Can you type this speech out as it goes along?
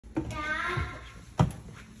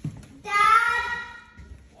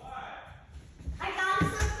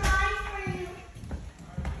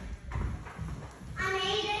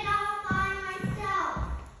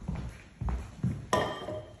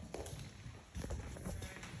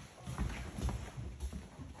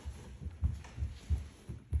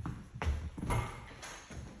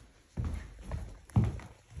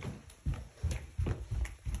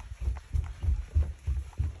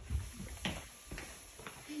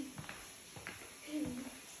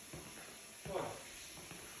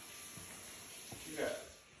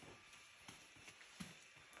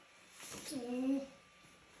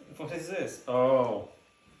What is this? Oh.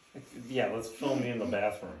 Yeah, let's film me in the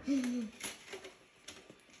bathroom.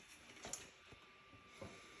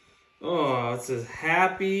 Oh, it says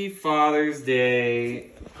Happy Father's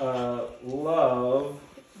Day. Love,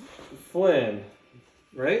 Flynn.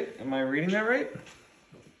 Right? Am I reading that right?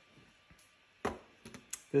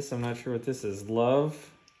 This, I'm not sure what this is. Love.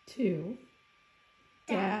 To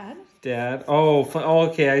Dad. Dad. Oh,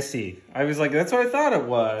 okay, I see. I was like, that's what I thought it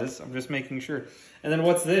was. I'm just making sure. And then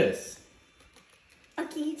what's this? A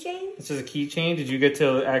keychain? This is a keychain. Did you get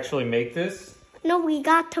to actually make this? No, we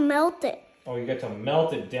got to melt it. Oh, you got to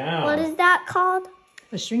melt it down. What is that called?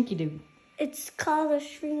 A shrinky doo. It's called a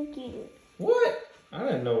shrinky. What? I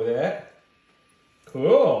didn't know that.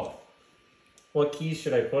 Cool. What keys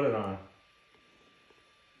should I put it on?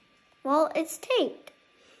 Well, it's taped.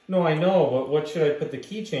 No, I know, but what should I put the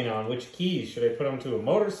keychain on? Which keys? Should I put them to a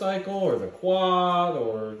motorcycle or the quad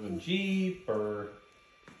or the Jeep or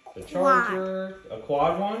the Charger? A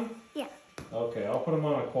quad one? Yeah. Okay, I'll put them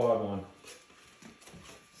on a quad one.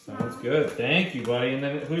 Sounds good. Thank you, buddy. And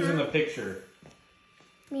then who's in the picture?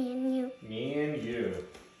 Me and you. Me and you.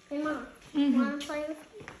 Hey, Mom. You want to play with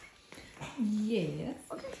me? Yes.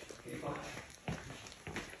 Okay.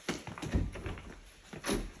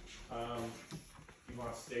 You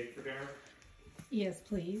want steak for dinner? Yes,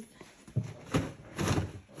 please.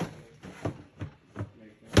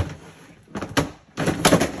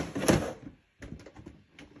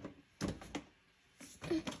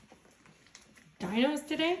 Dinos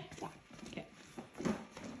today? Yeah. Okay.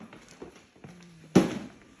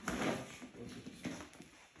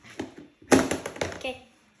 Okay.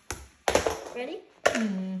 Ready?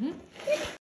 Mm-hmm.